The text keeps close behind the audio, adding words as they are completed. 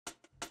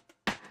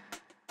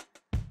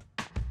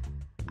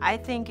I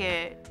think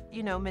it,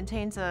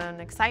 maintains an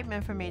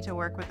excitement for me to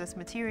work with this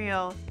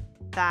material,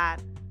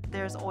 that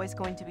there's always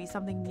going to be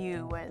something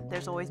new and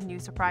there's always new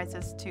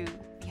surprises to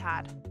be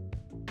had.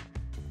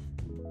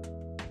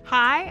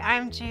 Hi,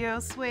 I'm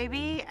Gio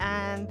Swaby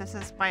and this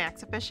is my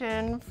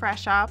exhibition,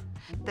 Fresh Up.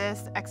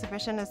 This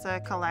exhibition is a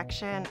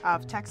collection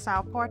of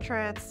textile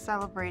portraits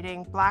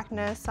celebrating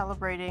Blackness,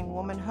 celebrating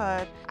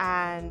womanhood,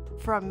 and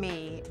from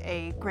me,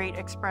 a great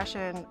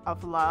expression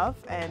of love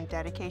and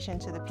dedication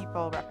to the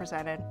people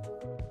represented.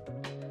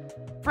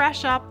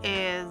 Fresh Up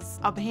is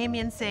a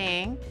Bahamian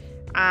saying,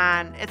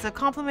 and it's a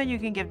compliment you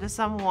can give to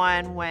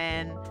someone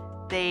when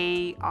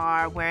they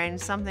are wearing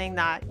something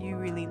that you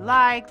really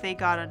like, they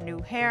got a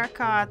new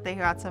haircut, they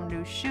got some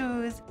new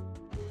shoes.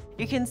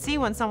 You can see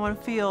when someone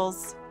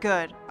feels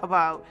good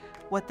about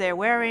what they're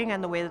wearing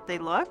and the way that they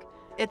look.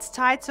 It's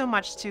tied so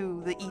much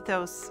to the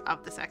ethos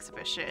of this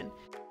exhibition.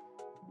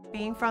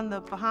 Being from the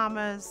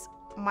Bahamas,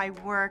 my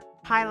work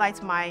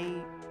highlights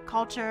my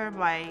culture,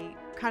 my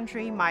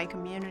country, my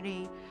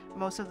community.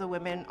 Most of the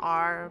women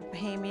are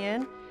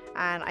Bahamian,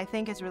 and I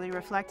think it's really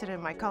reflected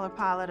in my color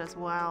palette as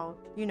well.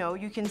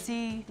 You can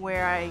see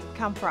where I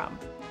come from.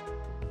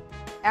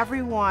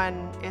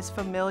 Everyone is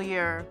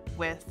familiar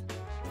with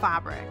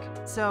fabric,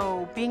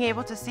 so being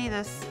able to see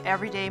this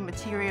everyday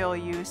material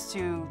used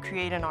to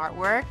create an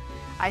artwork,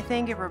 I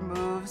think it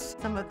removes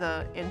some of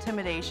the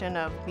intimidation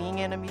of being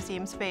in a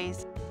museum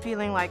space,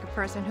 feeling like a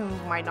person who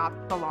might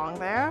not belong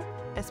there,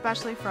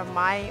 especially from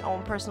my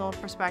own personal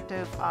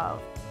perspective of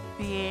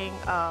being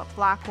a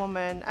Black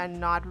woman and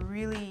not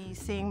really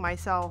seeing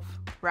myself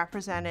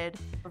represented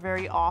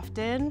very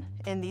often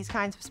in these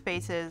kinds of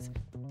spaces.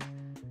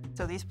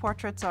 So these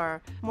portraits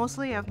are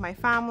mostly of my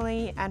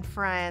family and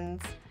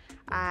friends,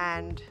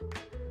 and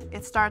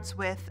it starts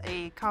with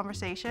a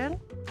conversation.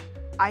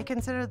 I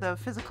consider the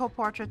physical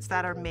portraits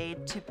that are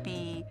made to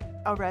be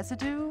a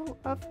residue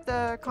of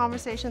the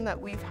conversation that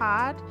we've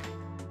had.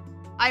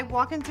 I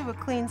walk into a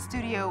clean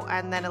studio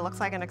and then it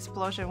looks like an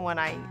explosion when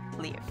I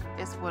leave,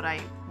 is what I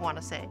want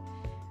to say.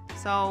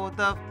 So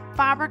the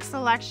fabric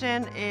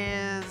selection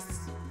is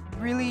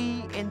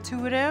really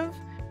intuitive.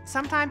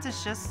 Sometimes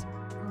it's just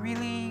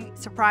really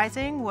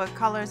surprising what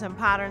colors and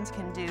patterns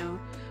can do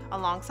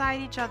alongside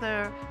each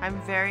other. I'm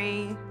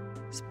very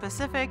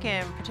specific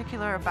and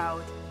particular about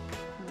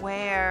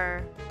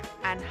where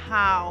and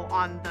how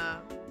on the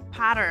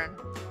pattern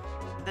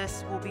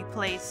this will be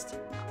placed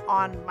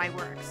on my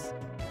works.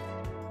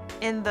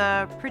 In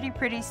the Pretty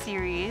Pretty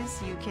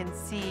series, you can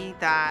see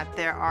that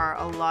there are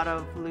a lot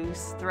of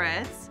loose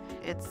threads.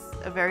 It's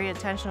a very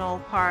intentional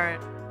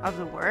part of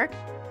the work.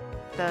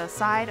 The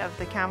side of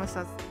the canvas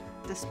that's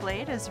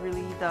displayed is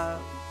really the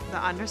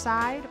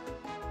underside.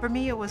 For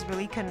me, it was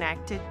really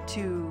connected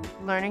to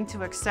learning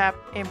to accept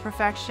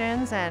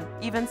imperfections and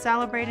even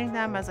celebrating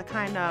them as a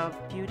kind of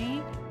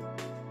beauty.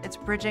 It's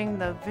bridging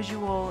the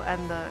visual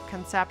and the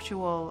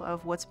conceptual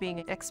of what's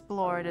being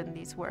explored in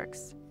these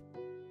works.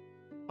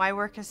 My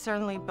work is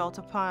certainly built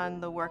upon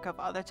the work of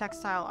other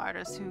textile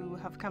artists who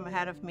have come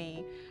ahead of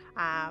me.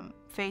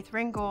 Faith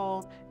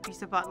Ringgold,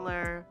 Lisa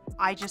Butler.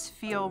 I just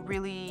feel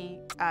really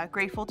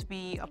grateful to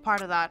be a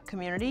part of that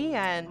community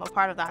and a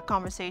part of that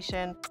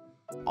conversation.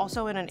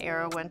 Also in an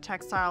era when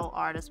textile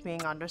art is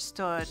being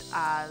understood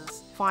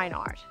as fine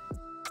art.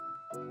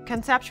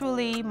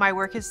 Conceptually, my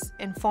work is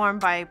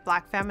informed by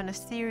Black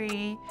feminist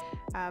theory.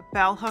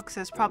 Bell Hooks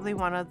is probably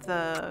one of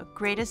the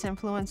greatest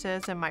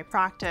influences in my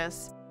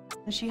practice.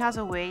 She has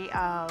a way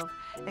of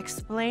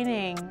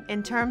explaining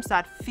in terms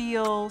that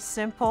feel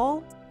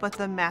simple, but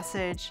the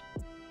message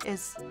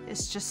is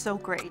just so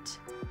great.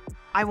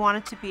 I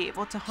wanted to be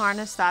able to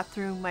harness that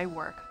through my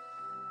work.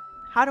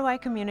 How do I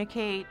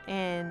communicate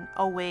in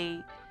a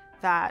way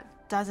that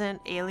doesn't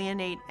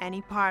alienate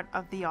any part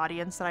of the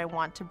audience that I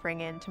want to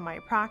bring into my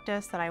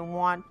practice, that I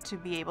want to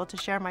be able to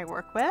share my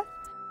work with?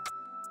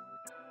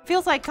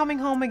 Feels like coming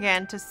home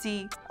again to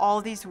see all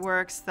these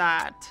works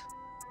that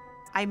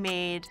I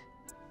made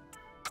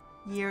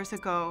years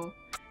ago.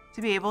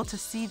 To be able to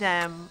see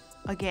them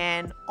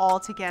again all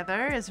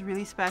together is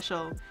really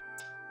special.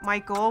 My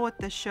goal with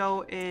the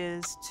show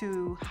is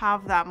to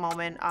have that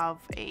moment of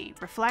a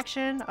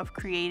reflection, of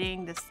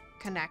creating this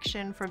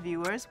connection for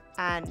viewers.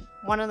 And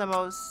one of the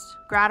most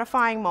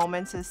gratifying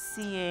moments is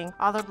seeing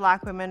other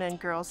Black women and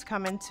girls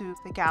come into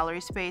the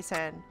gallery space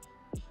and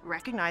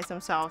recognize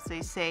themselves.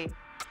 They say,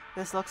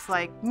 "This looks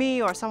like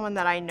me," or someone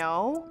that I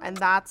know, and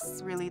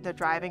that's really the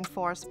driving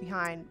force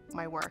behind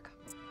my work.